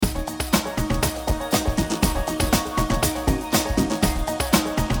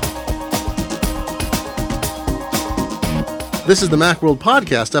This is the Macworld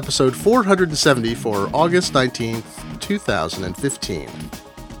Podcast, episode 470 for August 19th, 2015.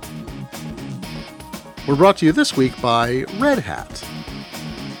 We're brought to you this week by Red Hat.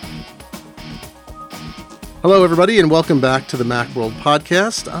 Hello, everybody, and welcome back to the Macworld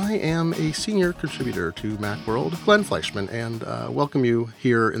Podcast. I am a senior contributor to Macworld, Glenn Fleischman, and welcome you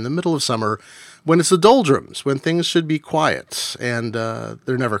here in the middle of summer when it's the doldrums, when things should be quiet, and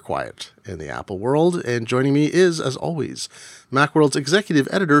they're never quiet in the Apple world. And joining me is, as always, Macworld's executive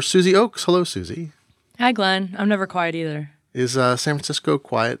editor, Susie Oakes. Hello, Susie. Hi, Glenn. I'm never quiet either. Is San Francisco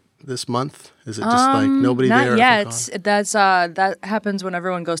quiet this month? Is it just like nobody not there? Not yet. That happens when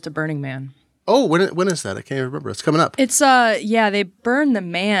everyone goes to Burning Man. Oh, when is that? I can't even remember. It's coming up. It's they burn the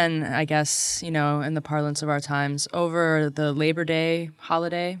man, I guess, in the parlance of our times, over the Labor Day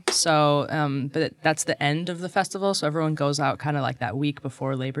holiday. So, but that's the end of the festival, so everyone goes out kind of like that week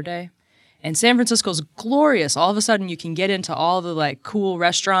before Labor Day. And San Francisco's glorious. All of a sudden, you can get into all the like cool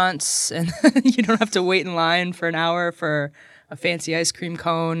restaurants, and you don't have to wait in line for an hour for a fancy ice cream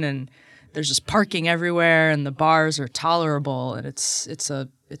cone. And there's just parking everywhere, and the bars are tolerable, and it's a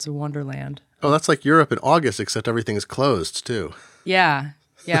wonderland. Oh, that's like Europe in August, except everything's closed too. Yeah.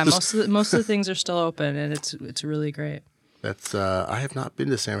 Most of the things are still open, and it's really great. That's I have not been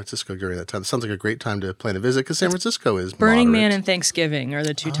to San Francisco during that time. It sounds like a great time to plan a visit because San Francisco is Burning moderate. Man and Thanksgiving are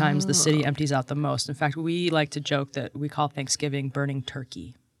the two times the city empties out the most. In fact, we like to joke that we call Thanksgiving burning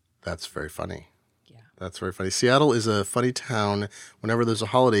turkey. That's very funny. Yeah. That's very funny. Seattle is a funny town. Whenever there's a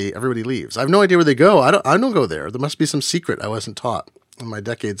holiday, everybody leaves. I have no idea where they go. I don't go there. There must be some secret I wasn't taught in my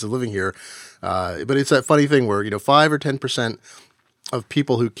decades of living here. But it's that funny thing where 5 or 10% of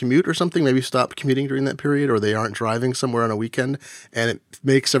people who commute or something maybe stop commuting during that period, or they aren't driving somewhere on a weekend, and it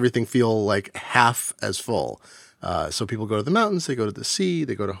makes everything feel like half as full. So people go to the mountains, they go to the sea,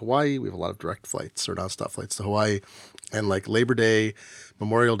 they go to Hawaii. We have a lot of direct flights or nonstop flights to Hawaii. And like Labor Day,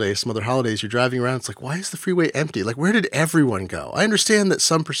 Memorial Day, some other holidays, you're driving around, it's like, why is the freeway empty? Like, where did everyone go? I understand that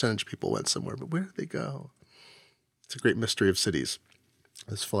some percentage of people went somewhere, but where did they go? It's a great mystery of cities,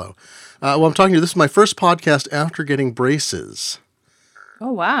 this flow. Well, I'm talking to you. This is my first podcast after getting braces.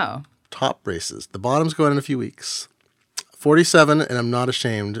 Oh, wow. Top braces. The bottom's going in a few weeks. 47, and I'm not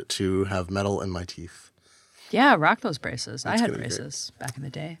ashamed to have metal in my teeth. Yeah, rock those braces. I had braces back in the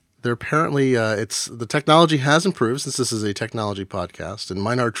day. They're apparently, the technology has improved since this is a technology podcast, and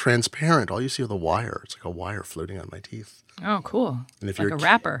mine are transparent. All you see are the wire. It's like a wire floating on my teeth. Oh, cool. And if like you're a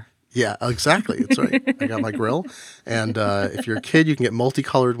wrapper. Yeah, exactly. That's right. I got my grill. And if you're a kid, you can get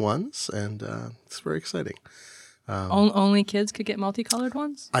multicolored ones, and it's very exciting. Only kids could get multicolored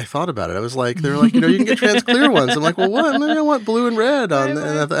ones? I thought about it. I was like, they're like, you can get trans clear ones. I'm like, well, what? Maybe I want blue and red on. And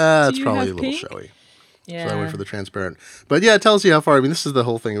that's probably a little pink? showy. Yeah. So I went for the transparent. But yeah, it tells you how far. I mean, this is the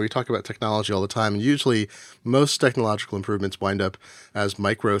whole thing. We talk about technology all the time, and usually most technological improvements wind up as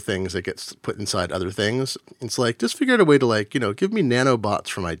micro things that get put inside other things. It's like, just figure out a way to give me nanobots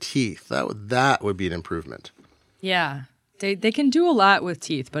for my teeth. That would be an improvement. Yeah. They can do a lot with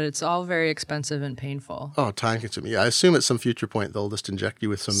teeth, but it's all very expensive and painful. Oh, time consuming. Yeah, I assume at some future point they'll just inject you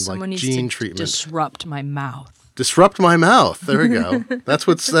with some Someone gene needs to treatment. Disrupt my mouth. Disrupt my mouth. There we go.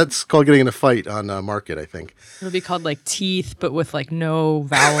 That's called getting in a fight on market, I think. It'll be called like teeth, but with like no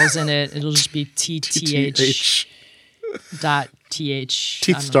vowels in it. It'll just be TTH dot TH.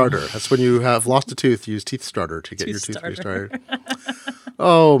 Teeth starter. That's when you have lost a tooth, use teeth starter to get your tooth restarted.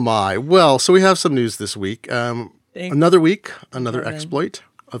 Oh my. Well, so we have some news this week. Another week, another exploit,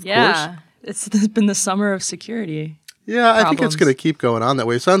 of course. Yeah, it's been the summer of security. Yeah, I think it's going to keep going on that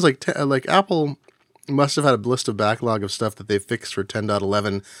way. It sounds like Apple must have had a list of backlog of stuff that they fixed for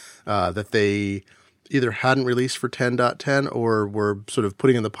 10.11 that they either hadn't released for 10.10 or were sort of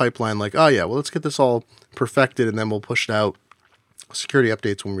putting in the pipeline like, oh yeah, well, let's get this all perfected and then we'll push it out. Security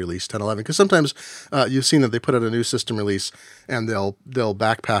updates when we release 10.11, because sometimes you've seen that they put out a new system release and they'll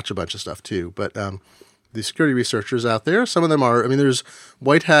back patch a bunch of stuff too. But the security researchers out there, some of them are, there's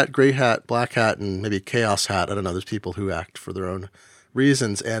white hat, gray hat, black hat, and maybe chaos hat. I don't know. There's people who act for their own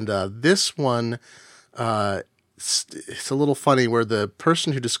reasons. And this one, it's a little funny where the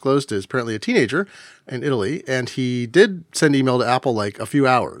person who disclosed it is apparently a teenager in Italy, and he did send email to Apple like a few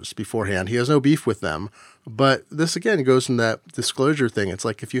hours beforehand. He has no beef with them. But this, again, goes in that disclosure thing. It's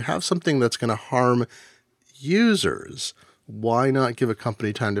like, if you have something that's going to harm users, why not give a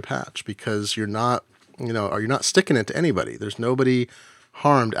company time to patch? Because you're not sticking it to anybody. There's nobody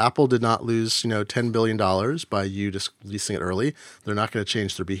harmed. Apple did not lose, $10 billion by you just releasing it early. They're not going to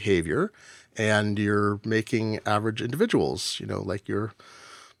change their behavior. And you're making average individuals, like your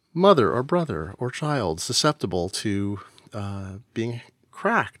mother or brother or child, susceptible to being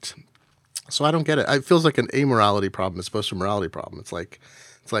cracked. So I don't get it. It feels like an amorality problem as opposed to a morality problem. It's like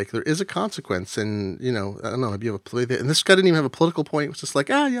there is a consequence, and I don't know. Maybe you have a and this guy didn't even have a political point. It was just like,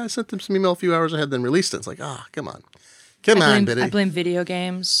 yeah, I sent them some email a few hours ahead, then released it. It's like, come on, Biddy. I blame video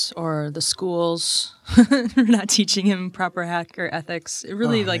games or the schools for not teaching him proper hacker ethics. It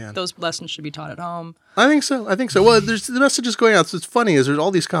really, man. those lessons should be taught at home. I think so. Well, there's the messages going out. So it's funny is there's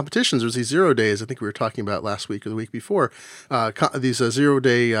all these competitions. There's these 0 days. I think we were talking about last week or the week before. These 0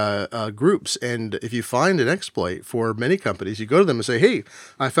 day groups, and if you find an exploit for many companies, you go to them and say, "Hey,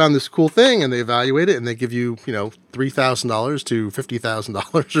 I found this cool thing," and they evaluate it and they give you $3,000 to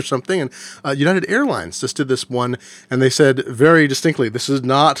 $50,000 or something. And United Airlines just did this one, and they said very distinctly, "This is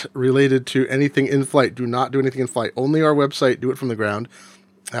not related to anything in flight. Do not do anything in flight. Only our website. Do it from the ground."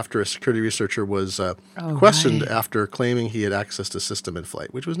 After a security researcher was questioned after claiming he had access to system in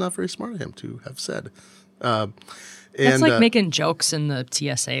flight, which was not very smart of him to have said. It's like making jokes in the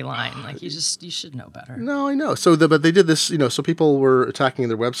TSA line. Like you should know better. No, I know. But they did this, so people were attacking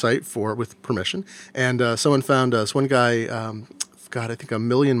their website with permission, and someone found this one guy, I think 1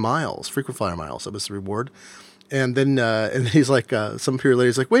 million miles, frequent flyer miles. That was the reward. And then and he's like, some period later,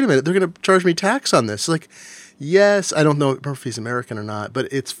 he's like, wait a minute, they're going to charge me tax on this. Like, yes, I don't know if he's American or not,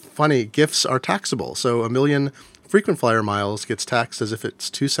 but it's funny. Gifts are taxable. So 1 million frequent flyer miles gets taxed as if it's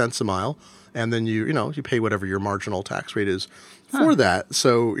 2 cents a mile. And then you pay whatever your marginal tax rate is for that.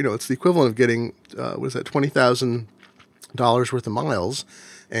 So, it's the equivalent of getting, $20,000 worth of miles.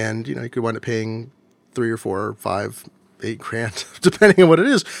 And, you could wind up paying 3 or 4 or 5, 8 grand, depending on what it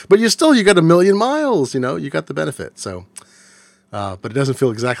is. But you got 1 million miles, you got the benefit. So, but it doesn't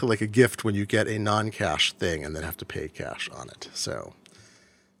feel exactly like a gift when you get a non-cash thing and then have to pay cash on it. So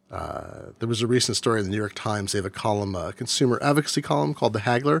there was a recent story in the New York Times. They have a column, a consumer advocacy column called The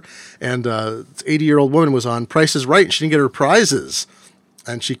Haggler. And this 80-year-old woman was on Price is Right, and she didn't get her prizes.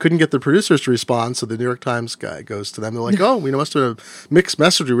 And she couldn't get the producers to respond, so the New York Times guy goes to them. They're like, we must have a mixed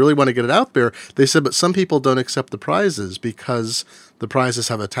message. We really want to get it out there. They said, but some people don't accept the prizes because the prizes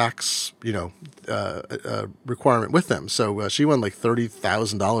have a tax, requirement with them. So she won like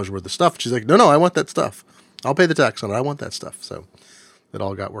 $30,000 worth of stuff. She's like, no, I want that stuff. I'll pay the tax on it. I want that stuff. So it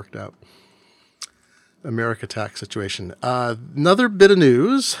all got worked out. America tax situation. Another bit of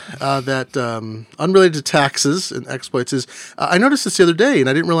news that unrelated to taxes and exploits is I noticed this the other day, and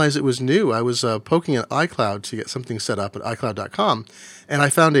I didn't realize it was new. I was poking at iCloud to get something set up at iCloud.com, and I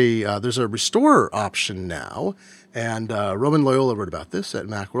found there's a restore option now. And Roman Loyola wrote about this at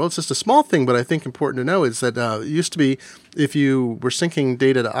Macworld. It's just a small thing, but I think important to know is that it used to be if you were syncing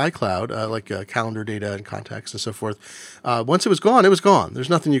data to iCloud, like calendar data and contacts and so forth, once it was gone, it was gone. There's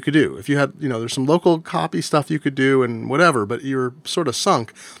nothing you could do. If you had, there's some local copy stuff you could do and whatever, but you're sort of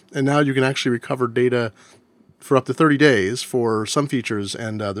sunk. And now you can actually recover data for up to 30 days for some features,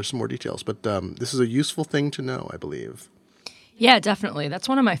 and there's some more details. But this is a useful thing to know, I believe. Yeah, definitely. That's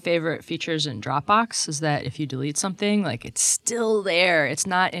one of my favorite features in Dropbox is that if you delete something, like it's still there. It's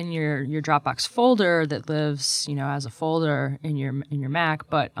not in your Dropbox folder that lives, as a folder in your Mac.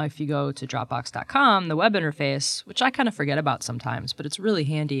 But if you go to Dropbox.com, the web interface, which I kind of forget about sometimes, but it's really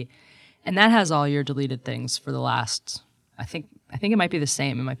handy, and that has all your deleted things for the last. I think it might be the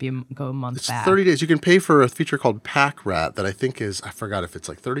same. It might be go a month back. 30 days. You can pay for a feature called Pack Rat that I think is, I forgot if it's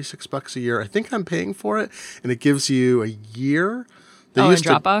like $36 a year. I think I'm paying for it, and it gives you a year. In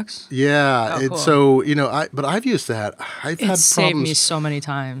Dropbox? Yeah. Oh, cool. So, but I've used that. I've had problems. Saved me so many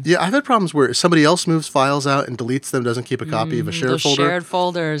times. Yeah, I've had problems where somebody else moves files out and deletes them, doesn't keep a copy of a shared folder. Shared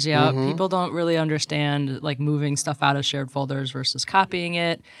folders, yeah. Mm-hmm. People don't really understand like moving stuff out of shared folders versus copying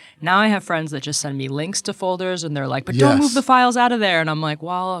it. Now I have friends that just send me links to folders, and they're like, but don't move the files out of there. And I'm like,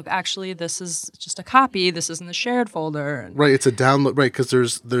 well, actually, this is just a copy. This isn't the shared folder. Right, it's a download, right, because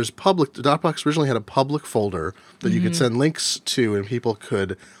there's public, Dropbox originally had a public folder that you could send links to, and people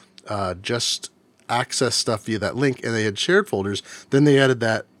could just access stuff via that link, and they had shared folders. Then they added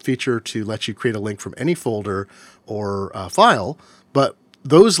that feature to let you create a link from any folder or file, but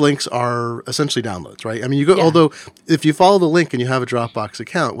those links are essentially downloads, right? I mean, although if you follow the link and you have a Dropbox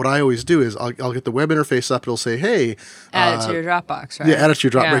account, what I always do is I'll get the web interface up. It'll say, hey. Add it to your Dropbox, right? Yeah, add it to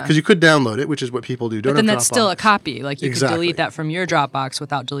your Dropbox, because you could download it, which is what people do. But then that's still a copy. Like you could delete that from your Dropbox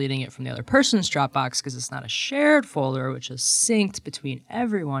without deleting it from the other person's Dropbox because it's not a shared folder, which is synced between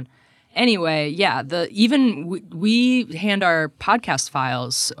everyone. Anyway, yeah, we hand our podcast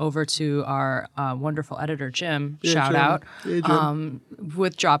files over to our wonderful editor Jim. Yeah, shout Jim. out Yeah, Jim.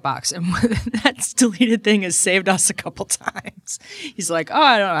 with Dropbox, and that deleted thing has saved us a couple times. He's like, "Oh,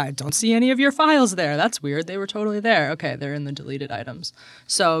 I don't see any of your files there. That's weird. They were totally there. Okay, they're in the deleted items."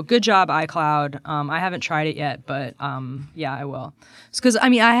 So good job, iCloud. I haven't tried it yet, but yeah, I will. Because I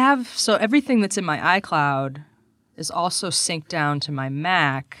have everything that's in my iCloud is also synced down to my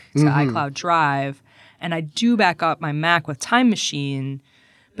Mac, to iCloud Drive, and I do back up my Mac with Time Machine,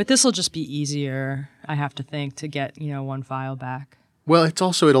 but this will just be easier, I have to think, to get, one file back. Well, it's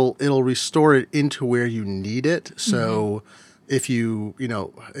also it'll restore it into where you need it. So if you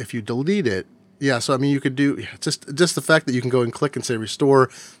delete it, yeah. So you could do just the fact that you can go and click and say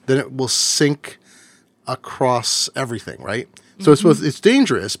restore, then it will sync across everything, right? So it's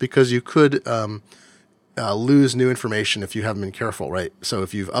dangerous because you could lose new information if you haven't been careful, right? So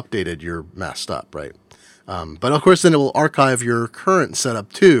if you've updated, you're messed up, right? But of course, then it will archive your current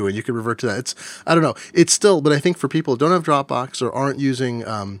setup too, and you can revert to that. I don't know. It's still, but I think for people who don't have Dropbox or aren't using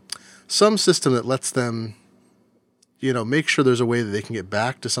some system that lets them, make sure there's a way that they can get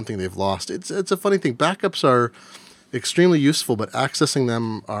back to something they've lost. It's a funny thing. Backups are extremely useful, but accessing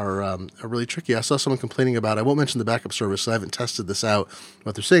them are really tricky. I saw someone complaining about, I won't mention the backup service, so I haven't tested this out,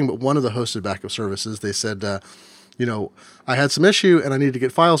 what they're saying, but one of the hosted backup services, they said, I had some issue and I needed to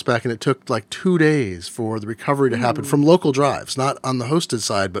get files back, and it took like 2 days for the recovery to happen from local drives, not on the hosted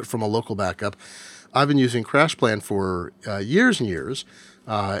side, but from a local backup. I've been using CrashPlan for years and years,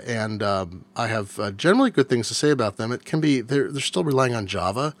 and I have generally good things to say about them. It can be, they're still relying on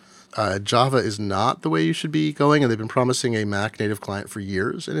Java. Java is not the way you should be going, and they've been promising a Mac native client for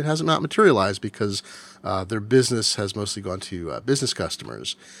years, and it hasn't not materialized because their business has mostly gone to business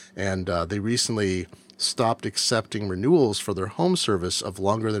customers, and they recently stopped accepting renewals for their home service of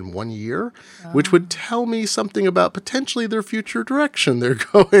longer than 1 year, which would tell me something about potentially their future direction they're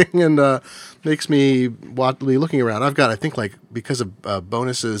going, and makes me be looking around. I've got, I think, because of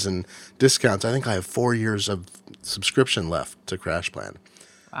bonuses and discounts, I think I have 4 years of subscription left to CrashPlan.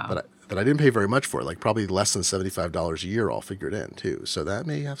 Wow. But I didn't pay very much for it, probably less than $75 a year all figured in, too. So that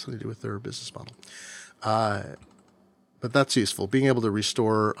may have something to do with their business model. But that's useful. Being able to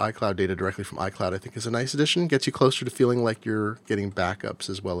restore iCloud data directly from iCloud, I think, is a nice addition. Gets you closer to feeling like you're getting backups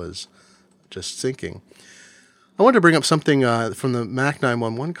as well as just syncing. I wanted to bring up something from the Mac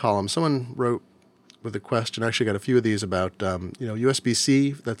 911 column. Someone wrote with a question. I actually got a few of these about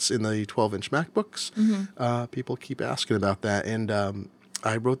USB-C that's in the 12-inch MacBooks. People keep asking about that. And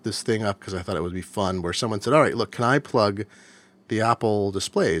I wrote this thing up because I thought it would be fun, where someone said, all right, look, can I plug the Apple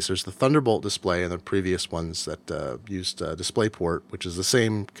displays? There's the Thunderbolt display and the previous ones that used DisplayPort, which is the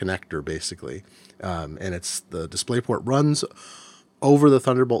same connector basically. And it's the DisplayPort runs over the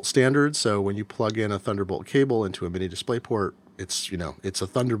Thunderbolt standard. So when you plug in a Thunderbolt cable into a mini DisplayPort, it's a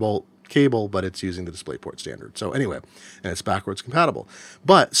Thunderbolt cable, but it's using the DisplayPort standard. So anyway, and it's backwards compatible.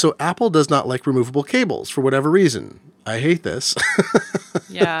 But so Apple does not like removable cables for whatever reason. I hate this.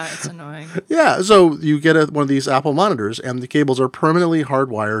 Yeah, it's annoying. Yeah, so you get one of these Apple monitors, and the cables are permanently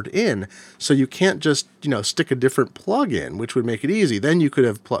hardwired in, so you can't just stick a different plug in, which would make it easy. Then you could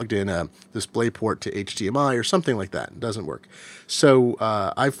have plugged in a DisplayPort to HDMI or something like that. It doesn't work. So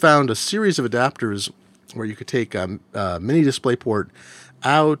I found a series of adapters where you could take a mini DisplayPort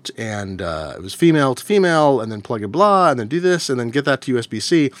out, and it was female to female, and then plug and blah, and then do this, and then get that to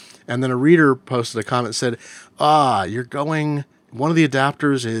USB-C. And then a reader posted a comment that said, you're going, one of the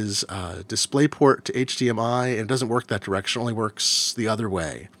adapters is DisplayPort to HDMI, and it doesn't work that direction, it only works the other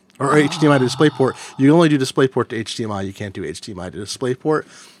way. Or HDMI to DisplayPort. You can only do DisplayPort to HDMI, you can't do HDMI to DisplayPort.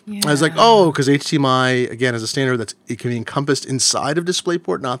 Yeah. I was like, because HDMI, again, is a standard it can be encompassed inside of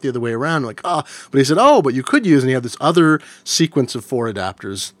DisplayPort, not the other way around. I'm like, But he said, but you could use, and you have this other sequence of 4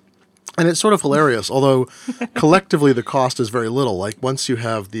 adapters. And it's sort of hilarious, although collectively the cost is very little. Like once you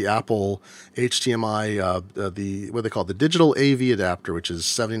have the Apple HDMI, what they call the digital AV adapter, which is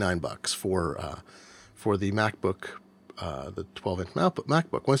 $79 for the MacBook, the 12-inch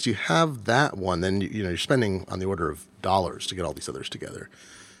MacBook. Once you have that one, then you're spending on the order of dollars to get all these others together.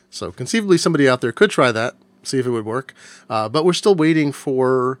 So conceivably, somebody out there could try that, see if it would work. But we're still waiting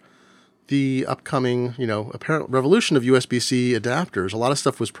for the upcoming, apparent revolution of USB-C adapters. A lot of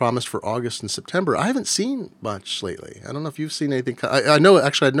stuff was promised for August and September. I haven't seen much lately. I don't know if you've seen anything. I know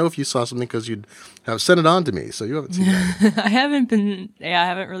if you saw something because you'd have sent it on to me. So you haven't seen that. I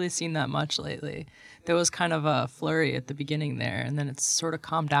haven't really seen that much lately. There was kind of a flurry at the beginning there, and then it's sort of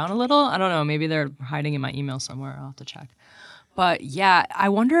calmed down a little. I don't know. Maybe they're hiding in my email somewhere. I'll have to check. But yeah, I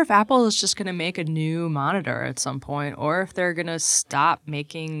wonder if Apple is just going to make a new monitor at some point, or if they're going to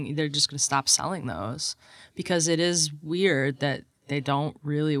they're just going to stop selling those, because it is weird that they don't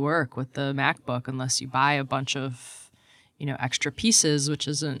really work with the MacBook unless you buy a bunch of, extra pieces, which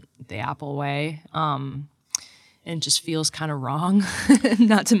isn't the Apple way. And just feels kind of wrong,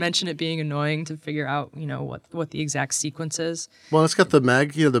 not to mention it being annoying to figure out, what the exact sequence is. Well, it's got the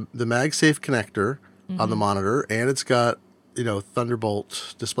the MagSafe connector on the monitor, and it's got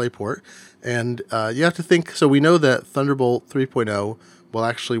Thunderbolt DisplayPort, and you have to think. So we know that Thunderbolt 3.0 will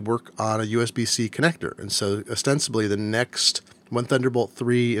actually work on a USB-C connector, and so ostensibly when Thunderbolt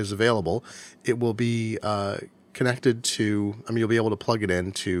 3 is available, it will be connected to. You'll be able to plug it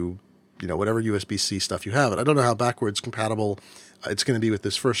into whatever USB-C stuff you have. And I don't know how backwards compatible it's going to be with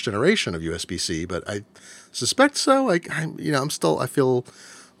this first generation of USB-C, but I suspect so. I feel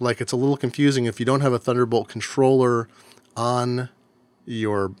like it's a little confusing if you don't have a Thunderbolt controller on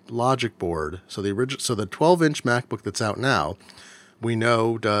your logic board. So the 12-inch MacBook that's out now, we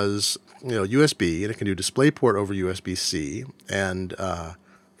know does USB, and it can do DisplayPort over USB-C, and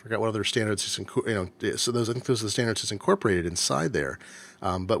forgot what other standards so I think those are the standards it's incorporated inside there.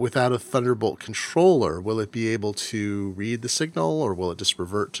 But without a Thunderbolt controller, will it be able to read the signal, or will it just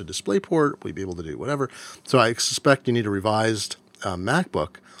revert to DisplayPort? Will you be able to do whatever? So I suspect you need a revised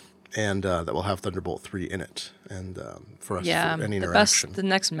MacBook, and that will have Thunderbolt 3 in it, and for any interaction. The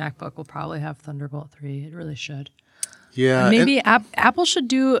next MacBook will probably have Thunderbolt 3. It really should. Yeah, and maybe Apple should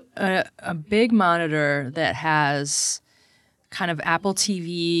do a big monitor that has kind of Apple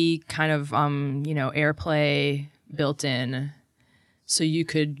TV, kind of AirPlay built in, so you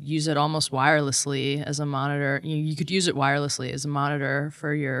could use it almost wirelessly as a monitor. You could use it wirelessly as a monitor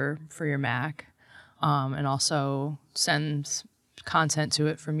for your Mac, and also send content to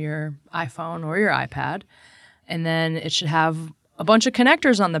it from your iPhone or your iPad. And then it should have a bunch of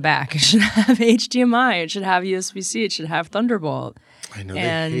connectors on the back. It should have HDMI. It should have USB-C. It should have Thunderbolt. I know, they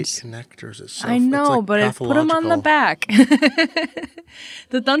hate connectors. But put them on the back.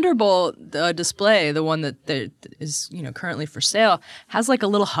 The Thunderbolt display, the one that is currently for sale, has like a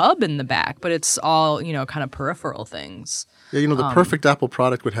little hub in the back, but it's all kind of peripheral things. Yeah, the perfect Apple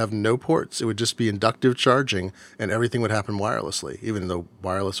product would have no ports. It would just be inductive charging, and everything would happen wirelessly. Even though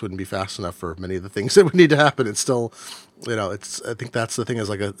wireless wouldn't be fast enough for many of the things that would need to happen, it's still, I think that's the thing, is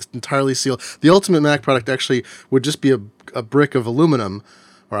like a entirely sealed. The ultimate Mac product actually would just be a brick of aluminum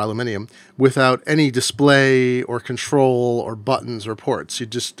or aluminium without any display or control or buttons or ports.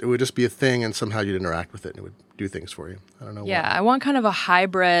 It would just be a thing, and somehow you'd interact with it, and it would do things for you. I don't know. Yeah, I want kind of a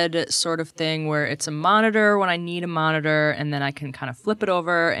hybrid sort of thing where it's a monitor when I need a monitor, and then I can kind of flip it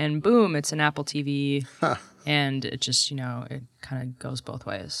over, and boom, it's an Apple TV, and it just it kind of goes both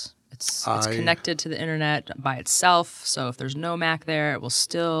ways. It's connected to the internet by itself, so if there's no Mac there, it will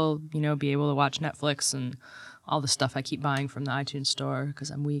still be able to watch Netflix and all the stuff I keep buying from the iTunes store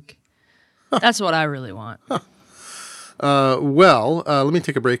because I'm weak. That's what I really want. Let me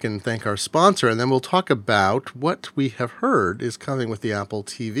take a break and thank our sponsor, and then we'll talk about what we have heard is coming with the Apple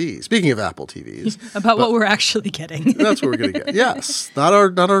TV. Speaking of Apple TVs. About what we're actually getting. That's what we're going to get. Yes. Not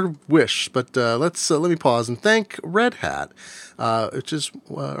our wish, but let me pause and thank Red Hat, which is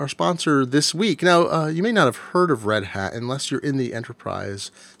our sponsor this week. Now, you may not have heard of Red Hat unless you're in the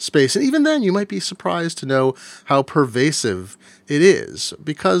enterprise space, and even then you might be surprised to know how pervasive it is,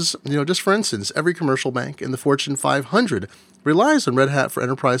 because, just for instance, every commercial bank in the Fortune 500 relies on Red Hat for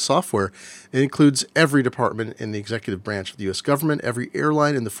enterprise software. It includes every department in the executive branch of the U.S. government, every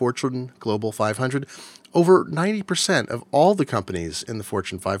airline in the Fortune Global 500. Over 90% of all the companies in the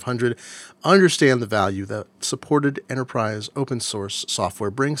Fortune 500 understand the value that supported enterprise open source software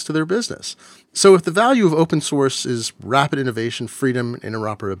brings to their business. So if the value of open source is rapid innovation, freedom, and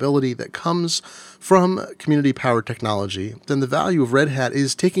interoperability that comes from community-powered technology, then the value of Red Hat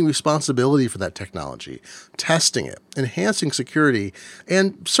is taking responsibility for that technology, testing it, enhancing security,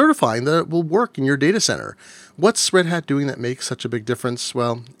 and certifying that it will work in your data center. What's Red Hat doing that makes such a big difference?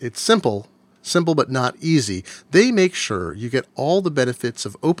 Well, it's simple but not easy. They make sure you get all the benefits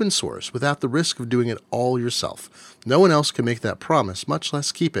of open source without the risk of doing it all yourself. No one else can make that promise, much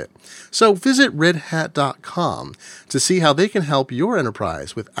less keep it. So visit redhat.com to see how they can help your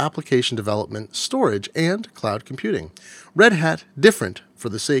enterprise with application development, storage, and cloud computing. Red Hat, different for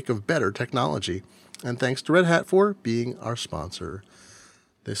the sake of better technology. And thanks to Red Hat for being our sponsor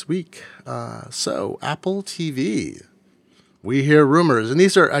this week. So Apple TV. We hear rumors, and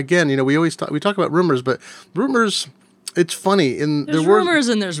these are, again, we talk about rumors, but rumors, it's funny. There's rumors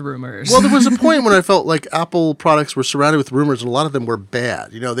and there's rumors. Well, there was a point when I felt like Apple products were surrounded with rumors, and a lot of them were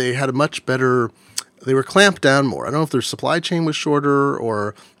bad. They had a much better they were clamped down more. I don't know if their supply chain was shorter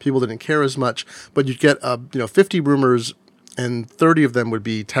or people didn't care as much, but you'd get 50 rumors, and 30 of them would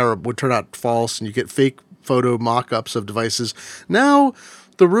be terrible, would turn out false, and you get fake photo mock-ups of devices. Now,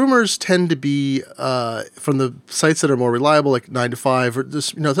 the rumors tend to be from the sites that are more reliable, like 9 to 5. Or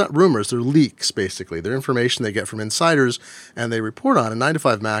this, it's not rumors; they're leaks. Basically, they're information they get from insiders, and they report on. And 9 to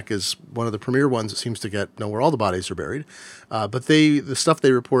 5 Mac is one of the premier ones that seems to know where all the bodies are buried. But the stuff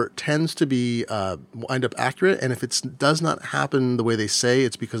they report tends to be wind up accurate. And if it does not happen the way they say,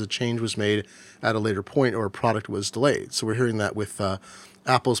 it's because a change was made at a later point or a product was delayed. So we're hearing that with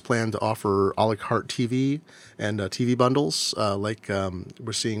Apple's plan to offer a la carte TV and TV bundles, like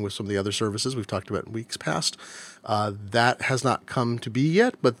we're seeing with some of the other services we've talked about in weeks past. That has not come to be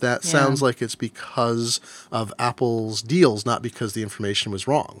yet, but that sounds like it's because of Apple's deals, not because the information was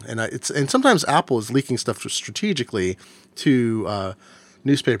wrong. And sometimes Apple is leaking stuff strategically to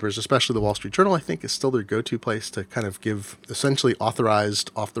newspapers, especially the Wall Street Journal. I think is still their go-to place to kind of give essentially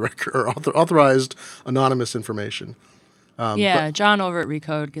authorized off the record or authorized anonymous information. John over at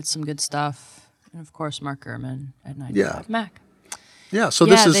Recode gets some good stuff. And, of course, Mark Gurman at 95 Mac. Yeah, so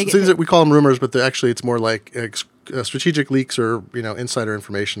this is things that we call them rumors, but it's more like strategic leaks or, insider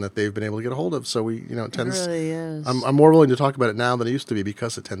information that they've been able to get a hold of. So it tends. It really is. I'm more willing to talk about it now than it used to be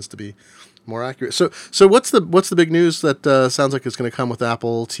because it tends to be more accurate. So what's the big news that sounds like it's going to come with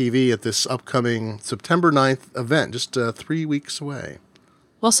Apple TV at this upcoming September 9th event, just 3 weeks away?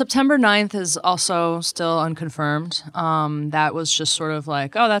 Well, September 9th is also still unconfirmed. That was just sort of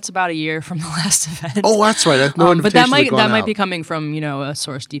like, that's about a year from the last event. Oh, that's right. No but that might out. be coming from a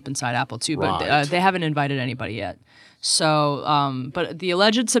source deep inside Apple too. But Right. they haven't invited anybody yet. So, but the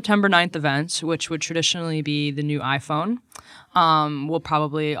alleged September 9th event, which would traditionally be the new iPhone, will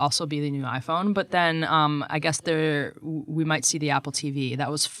probably also be the new iPhone. But then I guess we might see the Apple TV. That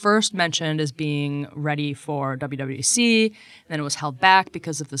was first mentioned as being ready for WWDC, and then it was held back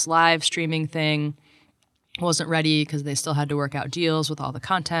because of this live streaming thing. It wasn't ready because they still had to work out deals with all the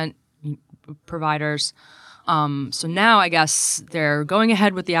content providers. So now I guess they're going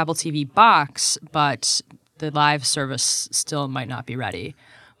ahead with the Apple TV box, but the live service still might not be ready.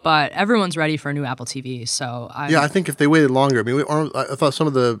 But everyone's ready for a new Apple TV, so I think if they waited longer, I thought some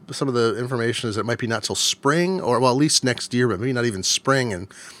of the information is it might be not till spring, or at least next year, but maybe not even spring. And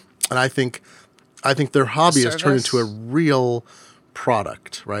I think their hobby has turned into a real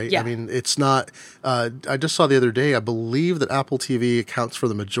product, right? Yeah. I mean, it's not. I just saw the other day. I believe that Apple TV accounts for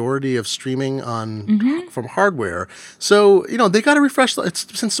the majority of streaming from hardware. So they got to refresh.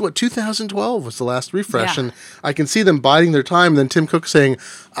 It's since 2012 was the last refresh, and I can see them biding their time. And then Tim Cook saying,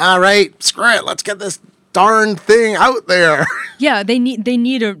 "All right, screw it, let's get this darn thing out there." Yeah, they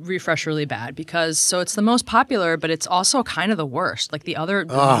need a refresh really bad because it's the most popular, but it's also kind of the worst. Like the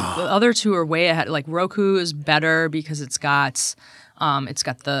other two are way ahead. Like Roku is better because it's got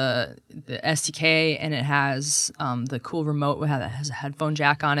the SDK and it has the cool remote. It has a headphone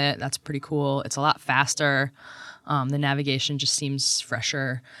jack on it. That's pretty cool. It's a lot faster. The navigation just seems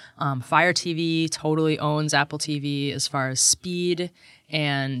fresher. Fire TV totally owns Apple TV as far as speed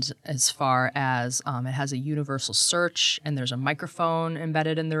and as far as it has a universal search, and there's a microphone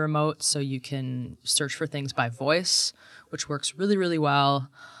embedded in the remote so you can search for things by voice, which works really, really well.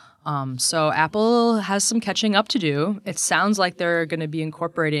 So Apple has some catching up to do. It sounds like they're going to be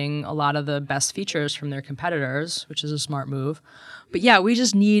incorporating a lot of the best features from their competitors, which is a smart move. But yeah, we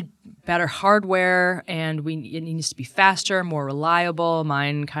just need better hardware, and it needs to be faster, more reliable.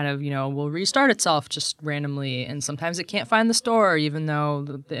 Mine kind of, will restart itself just randomly, and sometimes it can't find the store, even though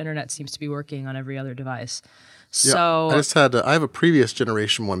the internet seems to be working on every other device. So I have a previous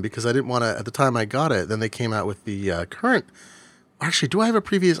generation one because I didn't want to, at the time I got it, then they came out with the current. Actually, do I have a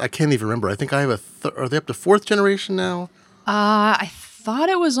previous? I can't even remember. I think I have are they up to 4th generation now? I thought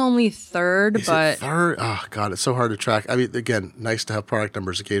it was only 3rd, Is but it 3rd? Oh God, it's so hard to track. I mean, again, nice to have product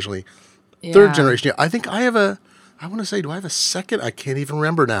numbers occasionally. yeah. 3rd generation. Yeah, I think I have I want to say, do I have a 2nd? I can't even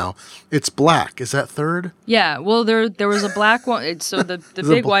remember now. It's black. Is that 3rd? Yeah, well, there was a black one. So the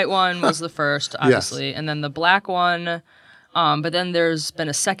big white one was the first, obviously, Yes. and then the black one. But then there's been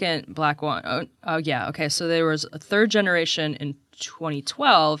a second black one. Oh, yeah. Okay, so there was a 3rd generation in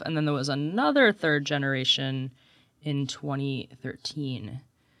 2012, and then there was another 3rd generation in 2013.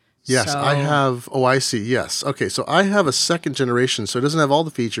 Yes, So- I have. Oh, I see. Yes. Okay, so I have a 2nd generation, so it doesn't have all the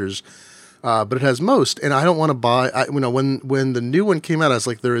features, but it has most. And I don't want to buy. When the new one came out, I was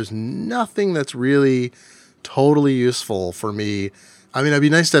like, there is nothing that's really totally useful for me. I mean, it'd be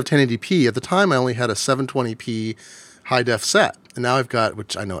nice to have 1080p. At the time, I only had a 720p high def set, and now I've got,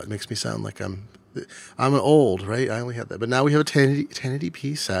 which I know it makes me sound like I'm I'm old, right? I only had that, but now we have a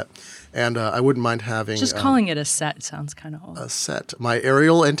 1080p set, and I wouldn't mind having Just calling it a set sounds kind of old. a set. My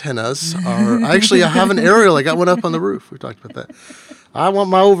aerial antennas are actually I have an aerial. I got one up on the roof. We talked about that. I want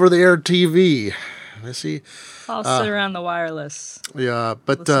my over-the-air TV. I see. I'll sit around the wireless. Yeah,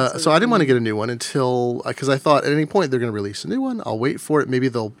 but Listen to so the I didn't want to get a new one until because I thought at any point they're going to release a new one. I'll wait for it. Maybe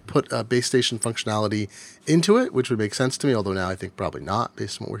they'll put base station functionality into it, which would make sense to me. Although now I think probably not,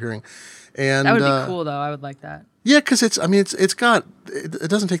 based on what we're hearing. And That would be cool, though. I would like that. yeah, because it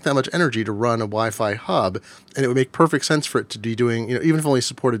doesn't take that much energy to run a Wi-Fi hub, and it would make perfect sense for it to be doing, even if only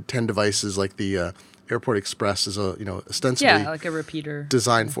supported 10 devices like the Airport Express is ostensibly like a repeater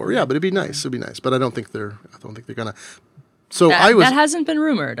designed for. Yeah, but it'd be nice. It'd be nice, but I don't think they're gonna. So that hasn't been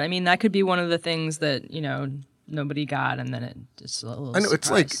rumored. I mean, that could be one of the things that nobody got, and then it just a little. I know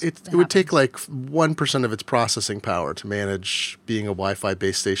surprise. It would take like 1% of its processing power to manage being a Wi-Fi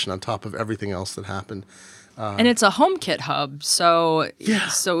base station on top of everything else that happened. And it's a HomeKit hub, so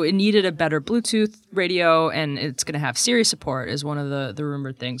it needed a better Bluetooth radio, and it's going to have Siri support is one of the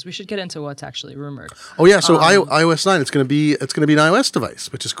rumored things. We should get into what's actually rumored. Oh yeah, so iOS 9, it's going to be an iOS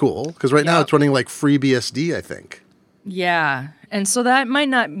device, which is cool because right now it's running like FreeBSD, I think. Yeah, and so that might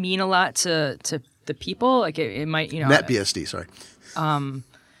not mean a lot to the people. Like it might, NetBSD, sorry.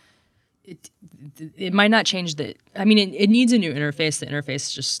 It might not change the. I mean, it needs a new interface. The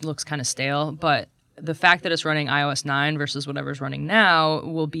interface just looks kind of stale, but the fact that it's running iOS 9 versus whatever's running now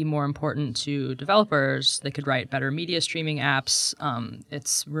will be more important to developers. They could write better media streaming apps.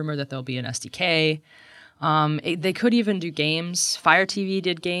 It's rumored that there'll be an SDK. They could even do games. Fire TV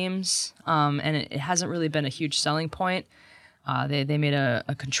did games, and it hasn't really been a huge selling point. They made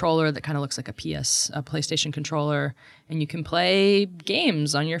a controller that kind of looks like a PlayStation controller, and you can play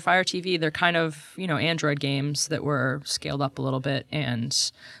games on your Fire TV. They're kind of, Android games that were scaled up a little bit,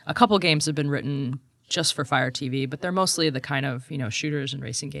 and a couple games have been written just for Fire TV, but they're mostly the kind of, shooters and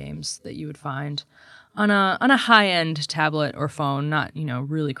racing games that you would find on a high-end tablet or phone, not,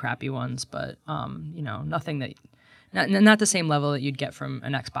 really crappy ones, but, nothing that... Not the same level that you'd get from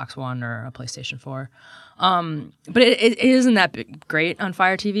an Xbox One or a PlayStation 4. But it isn't that great on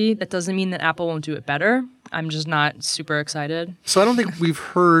Fire TV. That doesn't mean that Apple won't do it better. I'm just not super excited. So I don't think we've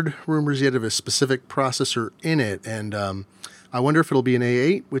heard rumors yet of a specific processor in it. And I wonder if it'll be an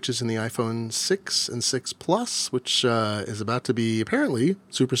A8, which is in the iPhone 6 and 6 Plus, which is about to be apparently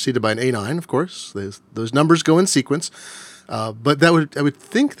superseded by an A9, of course. Those numbers go in sequence. But I would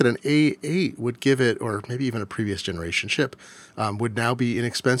think that an A8 would give it, or maybe even a previous generation chip, would now be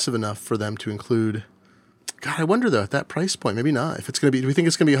inexpensive enough for them to include. God, I wonder though at that price point, maybe not. If it's going to be, do we think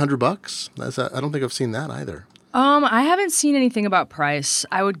it's going to be $100? I don't think I've seen that either. I haven't seen anything about price.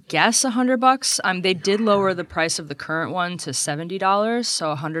 I would guess $100. They did lower the price of the current one to $70,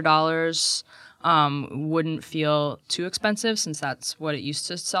 so $100. Wouldn't feel too expensive since that's what it used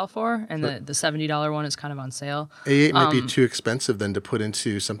to sell for, and the $70 one is kind of on sale. A8 might be too expensive then to put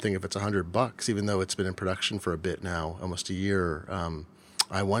into something if it's $100, even though it's been in production for a bit now, almost a year.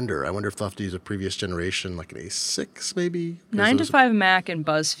 I wonder if they'll have to use a previous generation, like an A6 maybe? 9to5Mac and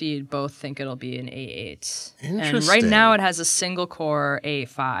BuzzFeed both think it'll be an A8. Interesting. And right now it has a single-core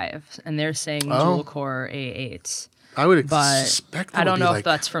A5, and they're saying dual-core A8. I would expect that I don't know if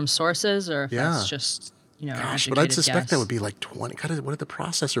that's from sources or if that's just, Gosh, but I'd suspect that would be like 20. God, what at the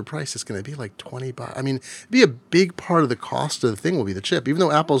processor price? It's going to be like $20. I mean, it'd be a big part of the cost of the thing will be the chip, even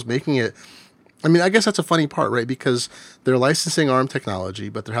though Apple's making it. I mean, I guess that's a funny part, right? Because they're licensing ARM technology,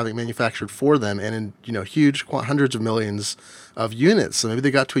 but they're having it manufactured for them and in, huge hundreds of millions of units. So maybe they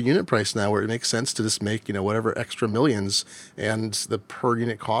got to a unit price now where it makes sense to just make, whatever extra millions, and the per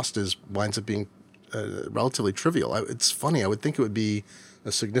unit cost winds up being relatively trivial. It's funny. I would think it would be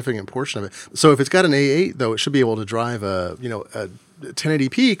a significant portion of it. So if it's got an A8, though, it should be able to drive a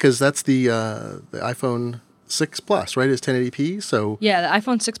 1080p because that's the iPhone 6 Plus, right? Is 1080p. So yeah, the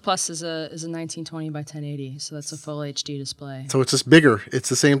iPhone 6 Plus is a 1920 by 1080, so that's a full HD display. So it's just bigger. It's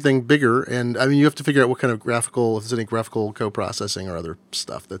the same thing, bigger. And I mean, you have to figure out what kind of if there's any graphical co-processing or other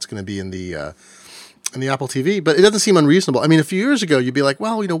stuff that's going to be in the Apple TV, but it doesn't seem unreasonable. I mean, a few years ago, you'd be like,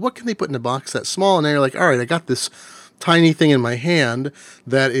 well, what can they put in a box that small? And now you're like, all right, I got this tiny thing in my hand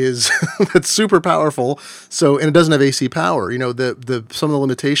that is that's super powerful. So, and it doesn't have AC power. Some of the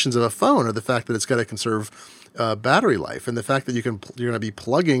limitations of a phone are the fact that it's got to conserve battery life, and the fact that you're going to be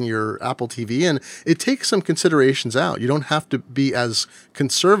plugging your Apple TV in. It takes some considerations out. You don't have to be as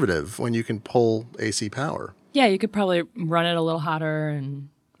conservative when you can pull AC power. Yeah, you could probably run it a little hotter and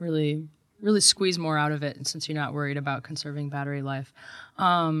really squeeze more out of it since you're not worried about conserving battery life.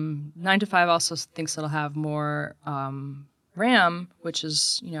 9to5 also thinks it'll have more RAM, which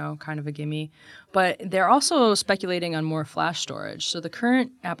is, kind of a gimme. But they're also speculating on more flash storage. So the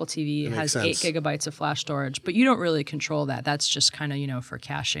current Apple TV has 8 gigabytes of flash storage, but you don't really control that. That's just kind of, for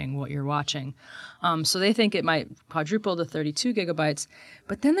caching what you're watching. So they think it might quadruple to 32 gigabytes.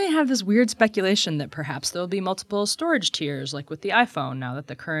 But then they have this weird speculation that perhaps there'll be multiple storage tiers, like with the iPhone, now that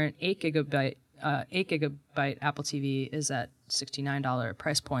the current 8 gigabyte Apple TV is at $69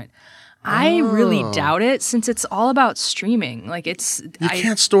 price point. I really doubt it, since it's all about streaming. Like you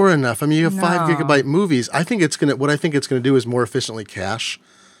can't store enough. I mean, you have 5 gigabyte movies. What I think it's gonna do is more efficiently cache.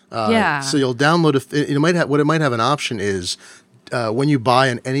 So you'll download what it might have an option is. When you buy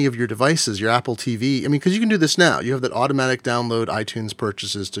on any of your devices, your Apple TV, because you can do this now. You have that automatic download iTunes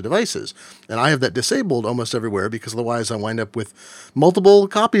purchases to devices. And I have that disabled almost everywhere, because otherwise I wind up with multiple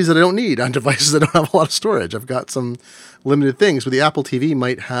copies that I don't need on devices that don't have a lot of storage. I've got some limited things, but the Apple TV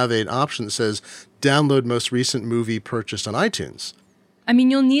might have an option that says download most recent movie purchased on iTunes.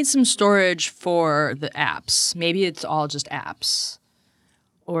 You'll need some storage for the apps. Maybe it's all just apps.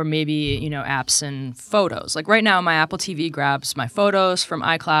 Or maybe, apps and photos. Like right now, my Apple TV grabs my photos from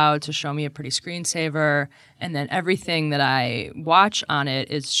iCloud to show me a pretty screensaver. And then everything that I watch on it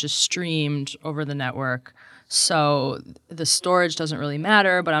is just streamed over the network. So the storage doesn't really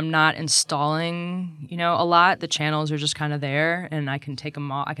matter, but I'm not installing, a lot. The channels are just kind of there, and I can take them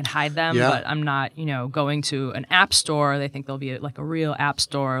all. I can hide them, but I'm not, going to an app store. They think there'll be like a real app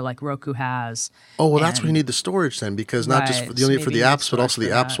store like Roku has. Oh, well, that's why you need the storage then, because not just for the apps, but also the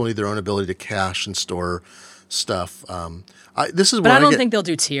apps will need their own ability to cache and store stuff. I don't think they'll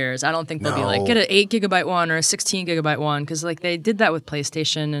do tiers. I don't think they'll be like, get an 8 gigabyte one or a 16 gigabyte one, because like they did that with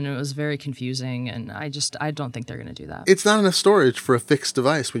PlayStation and it was very confusing, and I don't think they're going to do that. It's not enough storage for a fixed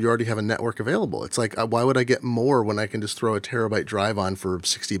device when you already have a network available. It's like, why would I get more when I can just throw a terabyte drive on for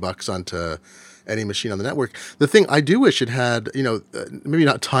 $60 onto any machine on the network? The thing I do wish it had, maybe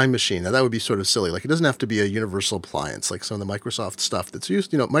not Time Machine. Now that would be sort of silly. Like it doesn't have to be a universal appliance like some of the Microsoft stuff that's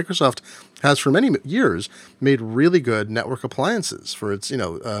used. Microsoft has for many years made really good network appliances for its, and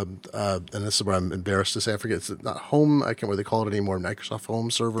this is where I'm embarrassed to say, I forget, it's not home. I can't remember what they call it anymore. Microsoft Home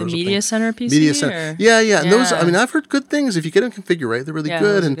Server. The or Media Center PC. Media Center. Yeah. And those, I've heard good things. If you get them configured right, they're really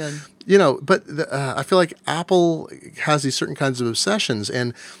good. And good. But I feel like Apple has these certain kinds of obsessions,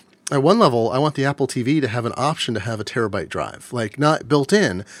 and at one level, I want the Apple TV to have an option to have a terabyte drive, like not built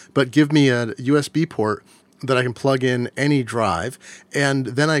in, but give me a USB port that I can plug in any drive, and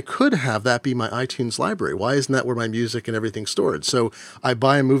then I could have that be my iTunes library. Why isn't that where my music and everything's stored? So I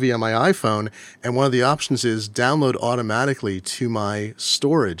buy a movie on my iPhone, and one of the options is download automatically to my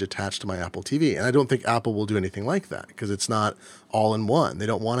storage attached to my Apple TV. And I don't think Apple will do anything like that, because it's not all in one. They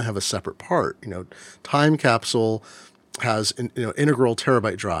don't want to have a separate part. Time Capsule has integral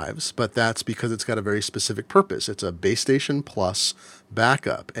terabyte drives, but that's because it's got a very specific purpose. It's a base station plus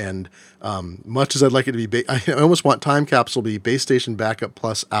backup, and much as I'd like it to be, I almost want Time Capsule to be base station backup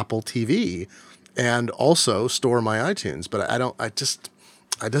plus Apple TV, and also store my iTunes. But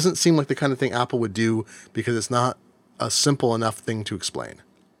it doesn't seem like the kind of thing Apple would do, because it's not a simple enough thing to explain.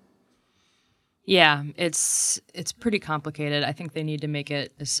 Yeah, it's pretty complicated. I think they need to make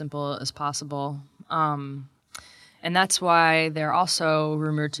it as simple as possible. And that's why they're also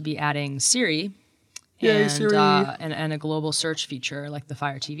rumored to be adding Siri, Siri. And a global search feature like the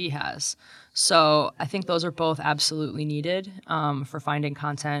Fire TV has. So I think those are both absolutely needed for finding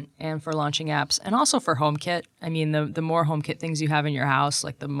content and for launching apps, and also for HomeKit. The more HomeKit things you have in your house,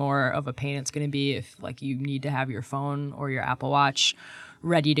 like the more of a pain it's going to be if like you need to have your phone or your Apple Watch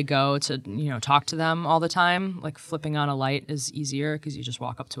ready to go to talk to them all the time. Like flipping on a light is easier because you just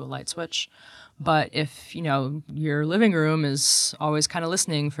walk up to a light switch. But if your living room is always kind of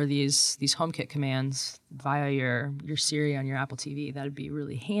listening for these HomeKit commands via your Siri on your Apple TV, that'd be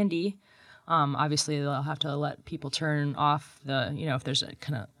really handy. Obviously, they'll have to let people turn off if there's a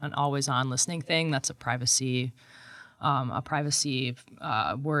kind of an always on listening thing. That's a privacy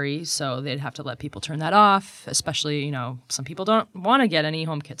worry. So they'd have to let people turn that off. Especially some people don't want to get any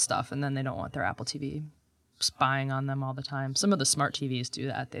HomeKit stuff, and then they don't want their Apple TV spying on them all the time. Some of the smart TVs do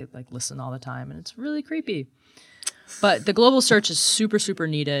that. They like listen all the time, and it's really creepy. But the global search is super, super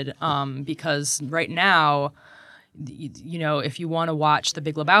needed because right now, if you want to watch The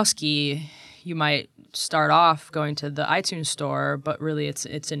Big Lebowski, you might start off going to the iTunes store, but really it's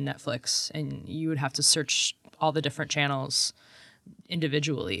in Netflix, and you would have to search all the different channels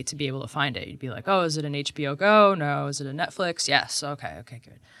individually to be able to find it. You'd be like, oh, is it an HBO Go? No. Is it a Netflix? Yes. Okay,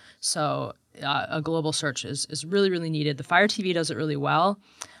 good. So a global search is really, really needed. The Fire TV does it really well.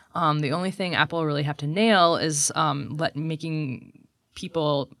 The only thing Apple really have to nail is making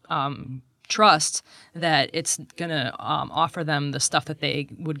people trust that it's going to offer them the stuff that they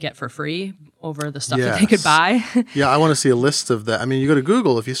would get for free over the stuff that they could buy. Yeah, I want to see a list of that. I mean, you go to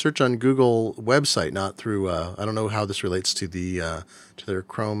Google, if you search on Google website, not through, I don't know how this relates to to their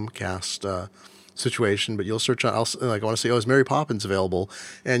Chromecast situation, but you'll search on, I want to say, is Mary Poppins available?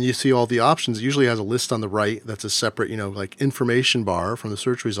 And you see all the options. It usually has a list on the right that's a separate, like information bar from the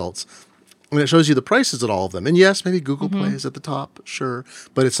search results. And it shows you the prices at all of them. And yes, maybe Google Play is at the top, sure,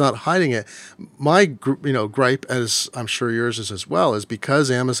 but it's not hiding it. My gripe, as I'm sure yours is as well, is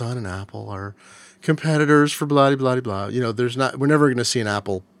because Amazon and Apple are competitors for blah, blah, blah, we're never going to see an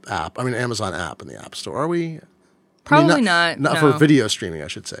Amazon app in the App Store, are we? Probably not. Not for video streaming, I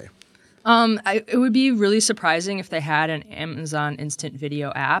should say. It would be really surprising if they had an Amazon Instant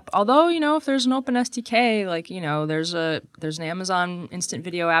Video app. Although, if there's an open SDK, there's an Amazon Instant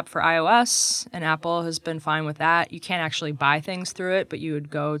Video app for iOS, and Apple has been fine with that. You can't actually buy things through it, but you would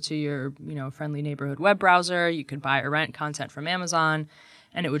go to your, friendly neighborhood web browser. You could buy or rent content from Amazon,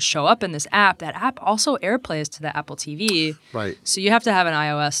 and it would show up in this app. That app also AirPlays to the Apple TV. Right. So you have to have an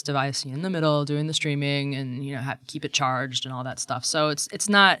iOS device in the middle doing the streaming and, keep it charged and all that stuff. So it's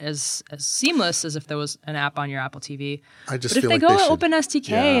not as seamless as if there was an app on your Apple TV. But if they go to Open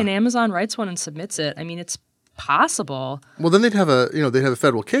SDK and Amazon writes one and submits it, it's possible. Well, then they'd have a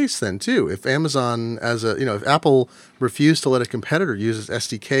federal case then too. If Amazon if Apple refused to let a competitor use its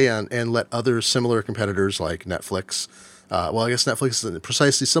SDK and let other similar competitors like Netflix, I guess Netflix is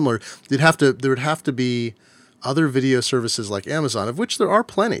precisely similar. There would have to be other video services like Amazon, of which there are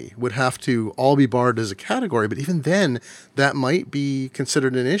plenty, would have to all be barred as a category. But even then, that might be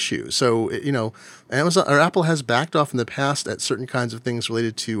considered an issue. So, Amazon or Apple has backed off in the past at certain kinds of things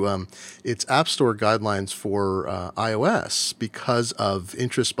related to its App Store guidelines for iOS because of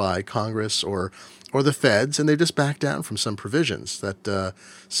interest by Congress or the feds, and they just backed down from some provisions that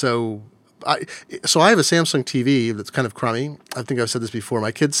I have a Samsung TV that's kind of crummy. I think I've said this before.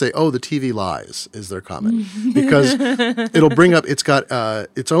 My kids say, "Oh, the TV lies," is their comment because it'll bring up. It's got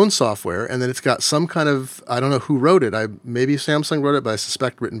its own software, and then it's got some kind of, I don't know who wrote it. Maybe Samsung wrote it, but I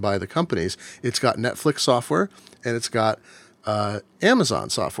suspect written by the companies. It's got Netflix software, and it's got Amazon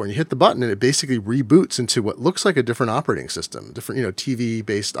software, and you hit the button and it basically reboots into what looks like a different operating system, different,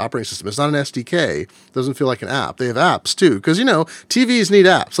 TV-based operating system. It's not an SDK. It doesn't feel like an app. They have apps too, because, TVs need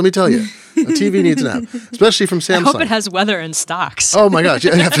apps. Let me tell you, a TV needs an app, especially from Samsung. I hope it has weather and stocks. Oh my gosh, I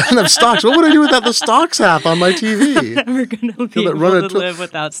don't have stocks. What would I do without the stocks app on my TV? I'm never going to be able to live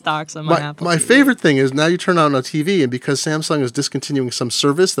without stocks on my Apple My TV. favorite thing is now you turn on a TV, and because Samsung is discontinuing some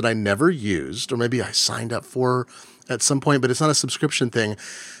service that I never used, or maybe I signed up for at some point, but it's not a subscription thing.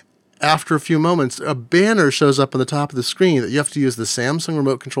 After a few moments, a banner shows up on the top of the screen that you have to use the Samsung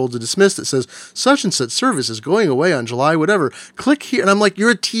remote control to dismiss. That says such and such service is going away on July whatever. Click here, and I'm like,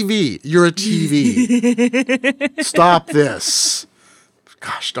 "You're a TV. You're a TV. Stop this."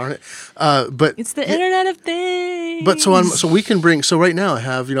 Gosh darn it! But it's the Internet of Things. But so we can bring. So right now, I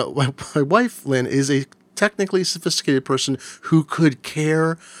have my wife Lynn is a technically sophisticated person who could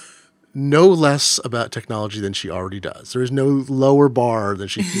care no less about technology than she already does. There is no lower bar than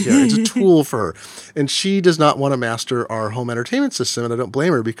she can care. It's a tool for her. And she does not want to master our home entertainment system, and I don't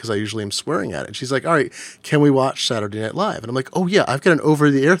blame her because I usually am swearing at it. And she's like, "All right, can we watch Saturday Night Live?" And I'm like, "Oh yeah, I've got an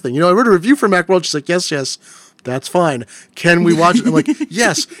over-the-air thing. I wrote a review for Macworld." She's like, yes. That's fine. Can we watch it? I'm like,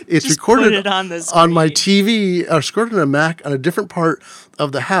 yes, it's recorded on my TV, or it's recorded on a Mac on a different part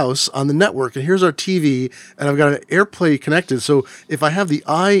of the house on the network. And here's our TV, and I've got an AirPlay connected. So if I have the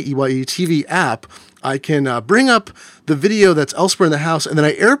iEYE TV app, I can bring up the video that's elsewhere in the house, and then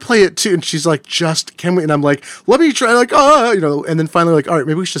I AirPlay it too. And she's like, "Just can we?" And I'm like, "Let me try." Like, and then finally, like, "All right,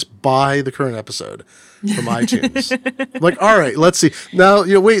 maybe we should just buy the current episode from iTunes." I'm like, "All right, let's see." Now,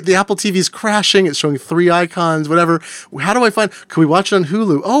 wait, the Apple TV is crashing. It's showing 3 icons, whatever. How do I find? Can we watch it on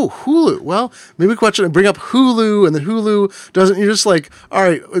Hulu? Oh, Hulu. Well, maybe we can watch it and bring up Hulu, and then Hulu doesn't. You're just like, "All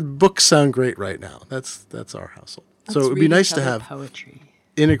right, books sound great right now." That's our household. So it would be nice to have poetry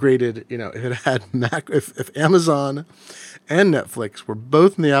integrated, if it had Mac, if Amazon and Netflix were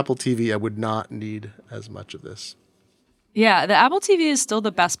both in the Apple TV, I would not need as much of this. Yeah, the Apple TV is still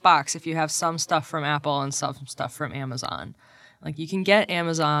the best box if you have some stuff from Apple and some stuff from Amazon. Like, you can get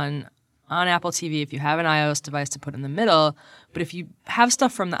Amazon on Apple TV if you have an iOS device to put in the middle, but if you have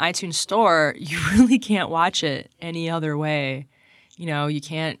stuff from the iTunes store, you really can't watch it any other way. You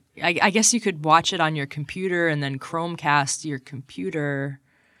can't. I guess you could watch it on your computer and then Chromecast your computer.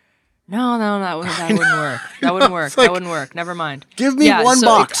 No, that wouldn't work. That wouldn't work. like, that wouldn't work. Never mind. Give me one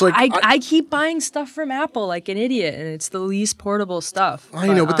box. I keep buying stuff from Apple like an idiot, and it's the least portable stuff. I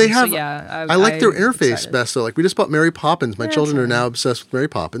know, but they have. So yeah, I like their interface excited. best. So, like, we just bought Mary Poppins. My children are now obsessed with Mary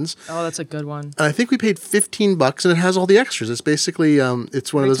Poppins. Oh, that's a good one. And I think we paid $15, and it has all the extras. It's basically,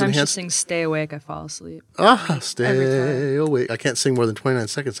 it's one of those Every time enhanced. she sings "Stay Awake," I fall asleep. Stay awake. I can't sing more than 29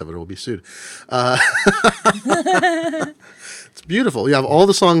 seconds of it. We'll be sued. It's beautiful. You have all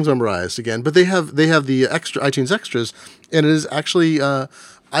the songs memorized again, but they have the extra iTunes extras, and it is actually,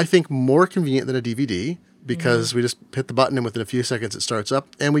 I think, more convenient than a DVD because we just hit the button and within a few seconds it starts up,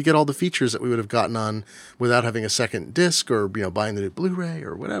 and we get all the features that we would have gotten on without having a second disc or buying the new Blu-ray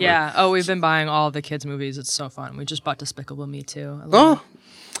or whatever. Yeah. Oh, we've been buying all the kids' movies. It's so fun. We just bought Despicable Me too. I love it.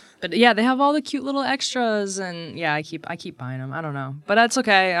 But yeah, they have all the cute little extras, and yeah, I keep buying them. I don't know, but that's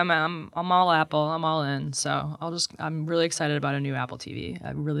okay. I'm all Apple. I'm all in. So I'm really excited about a new Apple TV.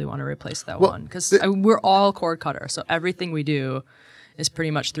 I really want to replace that one because we're all cord cutter. So everything we do is pretty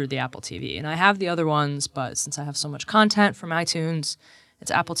much through the Apple TV, and I have the other ones, but since I have so much content from iTunes, it's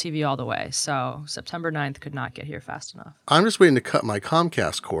Apple TV all the way. So September 9th could not get here fast enough. I'm just waiting to cut my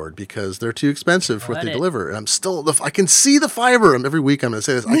Comcast cord because they're too expensive for what they deliver. And I can see the fiber. Every week I'm going to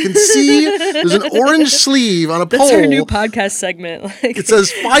say this. I can see there's an orange sleeve on a pole. That's our new podcast segment. It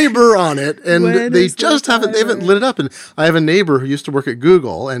says fiber on it, and they haven't lit it up. And I have a neighbor who used to work at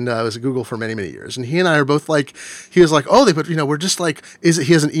Google, and I was at Google for many, many years. And he and I are both like, he was like, oh, they put, we're just like, he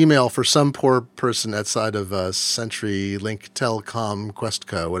has an email for some poor person outside of CenturyLink Telecom, Questco,